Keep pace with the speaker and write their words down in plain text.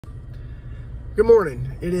Good morning.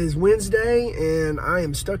 It is Wednesday and I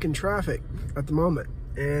am stuck in traffic at the moment.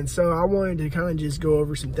 And so I wanted to kind of just go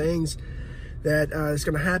over some things that is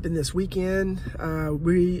going to happen this weekend.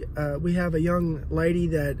 We have a young lady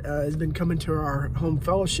that has been coming to our home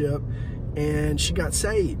fellowship and she got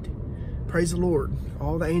saved. Praise the Lord.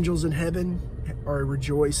 All the angels in heaven are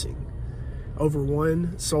rejoicing over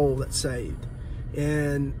one soul that's saved.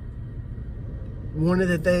 And one of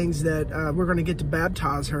the things that we're going to get to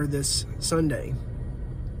baptize her this Sunday.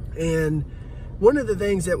 And one of the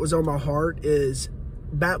things that was on my heart is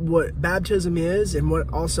what baptism is and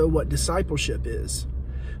what discipleship is.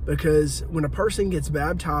 Because when a person gets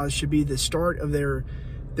baptized, should be the start of their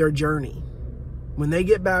journey. When they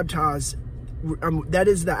get baptized, that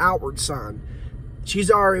is the outward sign. She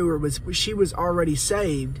was already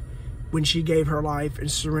saved when she gave her life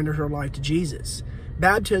and surrendered her life to Jesus.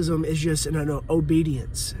 Baptism is just an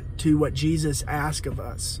obedience to what Jesus asked of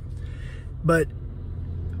us. But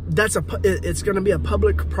it's going to be a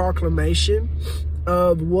public proclamation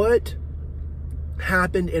of what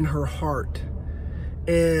happened in her heart.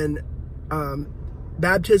 And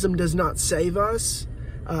baptism does not save us.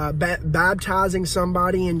 Baptizing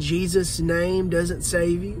somebody in Jesus' name doesn't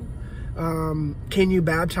save you. Can you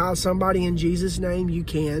baptize somebody in Jesus' name? You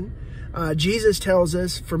can. Jesus tells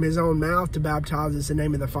us from his own mouth to baptize us in the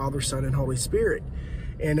name of the Father, Son, and Holy Spirit.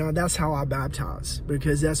 And that's how I baptize,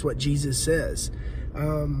 because that's what Jesus says.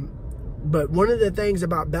 But one of the things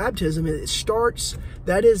about baptism,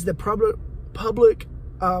 that is the public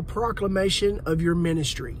proclamation of your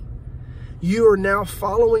ministry. You are now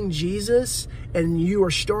following Jesus and you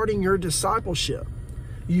are starting your discipleship.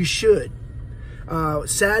 You should.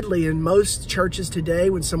 Sadly, in most churches today,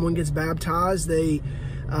 when someone gets baptized, they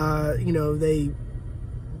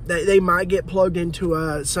might get plugged into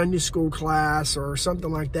a Sunday school class or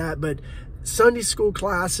something like that. But Sunday school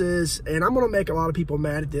classes, and I'm going to make a lot of people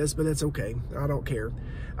mad at this, but that's okay. I don't care.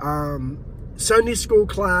 Sunday school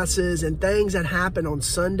classes and things that happen on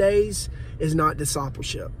Sundays is not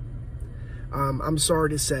discipleship. I'm sorry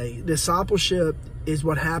to say. Discipleship is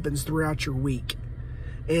what happens throughout your week.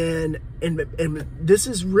 And this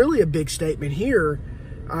is really a big statement here.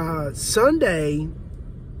 Sunday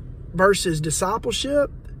versus discipleship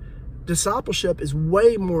is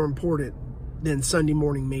way more important than Sunday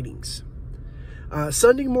morning meetings.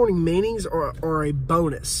 Sunday morning meetings are a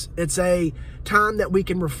bonus. It's a time that we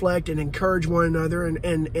can reflect and encourage one another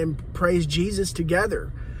and praise Jesus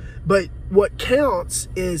together. But what counts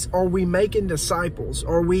is, are we making disciples?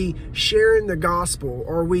 Are we sharing the gospel?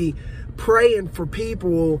 Are we praying for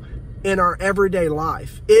people in our everyday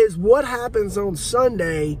life? Is what happens on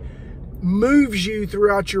Sunday moves you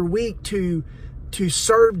throughout your week to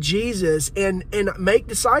serve Jesus and make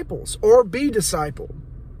disciples or be discipled.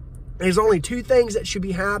 There's only two things that should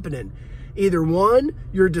be happening. Either one,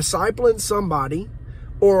 you're discipling somebody,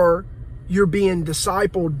 or you're being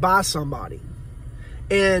discipled by somebody.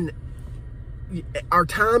 And our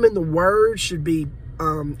time in the Word should be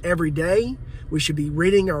every day. We should be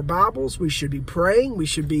reading our Bibles. We should be praying. We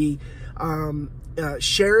should be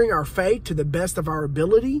sharing our faith to the best of our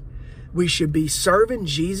ability. We should be serving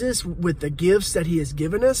Jesus with the gifts that he has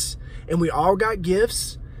given us. And we all got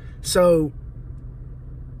gifts. So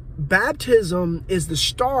baptism is the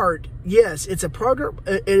start. Yes, it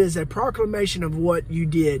is a proclamation of what you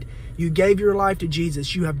did. You gave your life to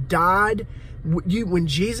Jesus. You have died. When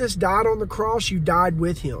Jesus died on the cross, you died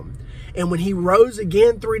with him. And when he rose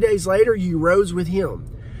again 3 days later, you rose with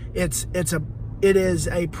him. It's a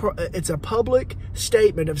public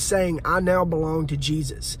statement of saying, I now belong to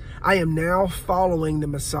Jesus. I am now following the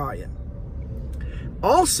Messiah.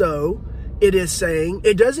 Also, it is saying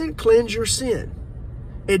it doesn't cleanse your sin.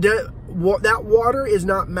 That water is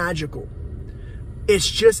not magical.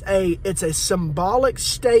 It's a symbolic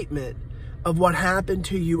statement of what happened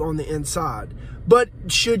to you on the inside. But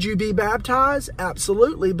should you be baptized?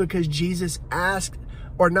 Absolutely, because Jesus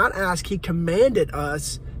he commanded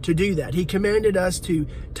us to do that. He commanded us to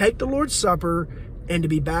take the Lord's Supper and to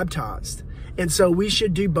be baptized. And so we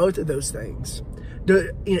should do both of those things.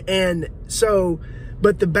 But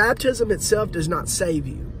the baptism itself does not save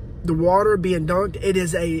you. The water being dunked, it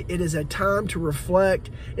is a time to reflect,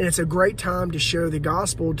 and it's a great time to share the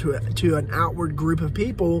gospel to an outward group of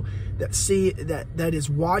people that is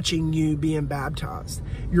watching you being baptized.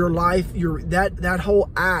 Your life, that whole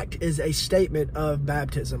act is a statement of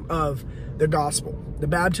baptism, of the gospel. The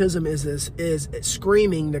baptism is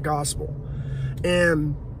screaming the gospel.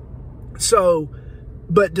 And so,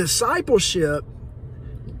 but discipleship,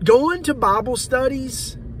 going to Bible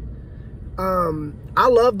studies, I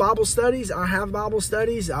love Bible studies. I have Bible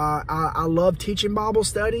studies. I love teaching Bible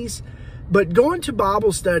studies. But going to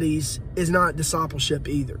Bible studies is not discipleship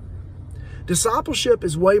either. Discipleship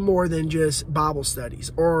is way more than just Bible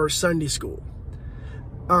studies or Sunday school.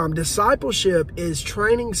 Discipleship is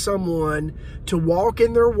training someone to walk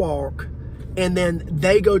in their walk, and then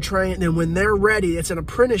they go train. And when they're ready, it's an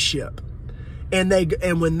apprenticeship. And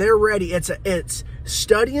when they're ready, it's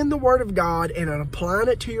studying the Word of God and applying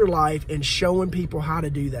it to your life and showing people how to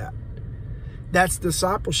do that. That's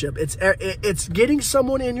discipleship. It's getting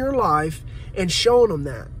someone in your life and showing them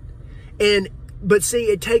that. But see,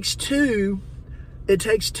 it takes two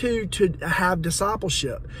to have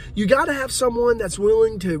discipleship. You got to have someone that's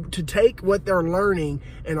willing to take what they're learning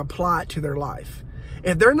and apply it to their life.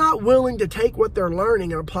 If they're not willing to take what they're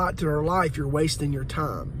learning and apply it to their life, you're wasting your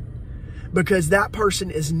time, because that person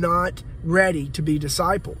is not ready to be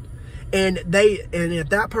discipled. And if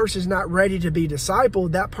that person is not ready to be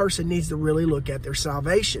discipled, that person needs to really look at their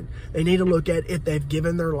salvation. They need to look at if they've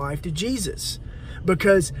given their life to Jesus.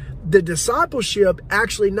 Because the discipleship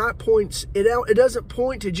actually it doesn't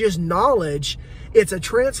point to just knowledge. It's a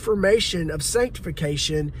transformation of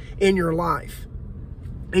sanctification in your life.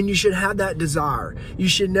 And you should have that desire. You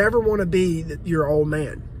should never want to be your old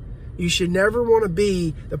man. You should never want to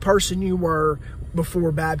be the person you were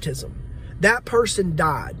before baptism. That person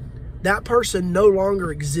died. That person no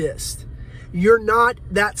longer exists. You're not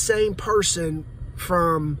that same person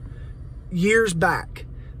from years back,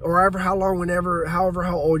 or however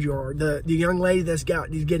how old you are. The young lady is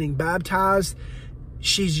getting baptized,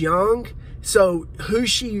 she's young. So who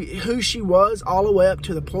she was all the way up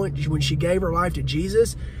to the point when she gave her life to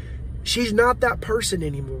Jesus, she's not that person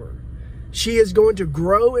anymore. She is going to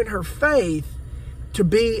grow in her faith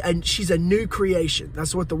and she's a new creation.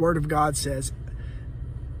 That's what the Word of God says.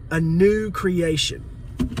 A new creation.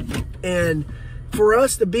 And for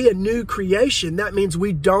us to be a new creation, that means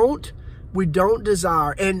we don't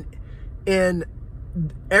desire. And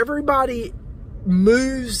everybody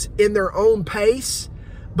moves in their own pace,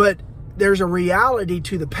 but there's a reality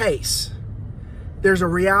to the pace. There's a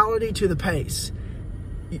reality to the pace.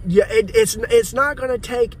 Yeah, it's not going to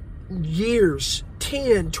take years,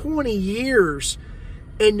 10, 20 years.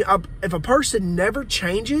 And if a person never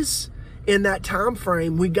changes in that time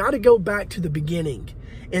frame, we got to go back to the beginning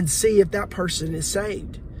and see if that person is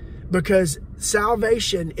saved. Because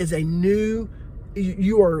salvation is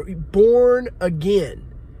you are born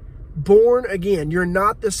again. Born again. You're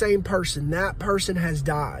not the same person. That person has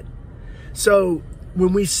died. So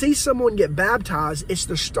when we see someone get baptized, it's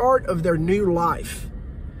the start of their new life.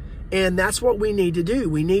 And that's what we need to do.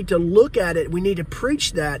 We need to look at it. We need to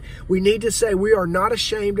preach that. We need to say we are not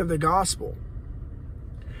ashamed of the gospel.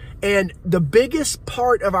 And the biggest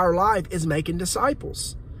part of our life is making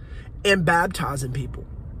disciples and baptizing people.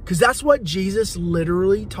 Because that's what Jesus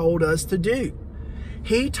literally told us to do.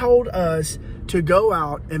 He told us to go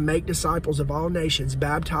out and make disciples of all nations,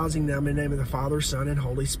 baptizing them in the name of the Father, Son, and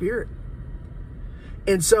Holy Spirit.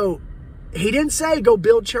 And so he didn't say go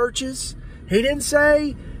build churches. He didn't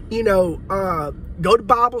say, go to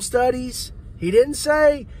Bible studies. He didn't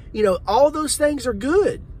say, all those things are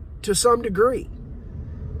good to some degree.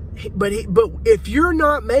 But if you're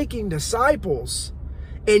not making disciples,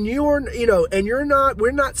 and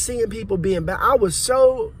we're not seeing people being baptized. I was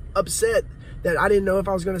so upset that I didn't know if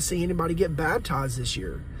I was going to see anybody get baptized this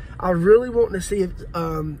year. I really want to see if,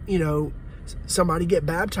 somebody get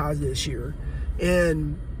baptized this year.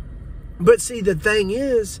 But see, the thing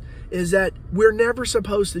is that we're never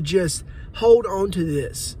supposed to just hold on to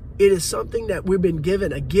this. It is something that we've been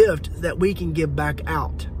given, a gift that we can give back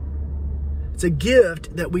out. It's a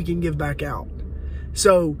gift that we can give back out.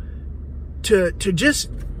 So to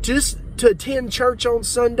attend church on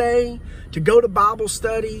Sunday, to go to Bible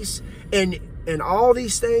studies and all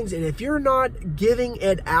these things, and if you're not giving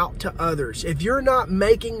it out to others, if you're not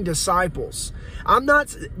making disciples,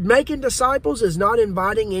 making disciples is not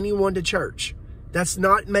inviting anyone to church. That's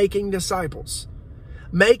not making disciples.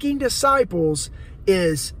 Making disciples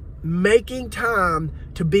is making time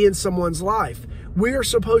to be in someone's life. We are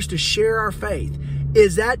supposed to share our faith.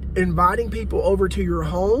 Is that inviting people over to your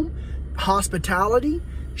home? Hospitality?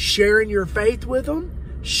 Sharing your faith with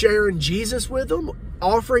them? Sharing Jesus with them?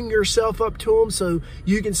 Offering yourself up to them so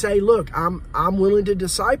you can say, look, I'm willing to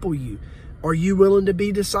disciple you. Are you willing to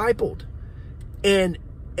be discipled? And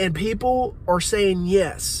people are saying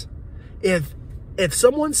yes. If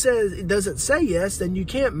someone doesn't say yes, then you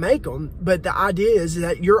can't make them. But the idea is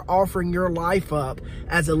that you're offering your life up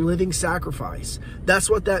as a living sacrifice. That's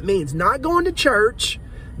what that means. Not going to church,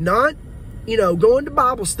 not, going to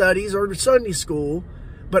Bible studies or Sunday school,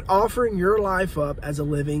 but offering your life up as a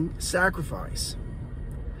living sacrifice.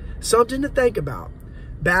 Something to think about.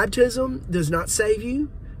 Baptism does not save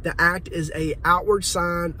you. The act is an outward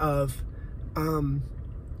sign of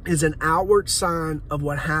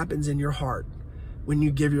what happens in your heart when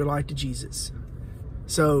you give your life to Jesus.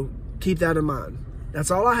 So keep that in mind.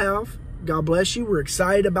 That's all I have. God bless you. We're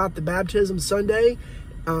excited about the baptism Sunday,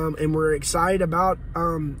 and we're excited about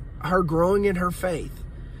her growing in her faith.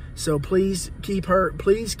 So please keep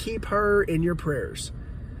her in your prayers.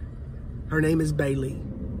 Her name is Bailey.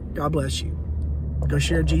 God bless you. Go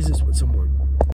share Jesus with someone.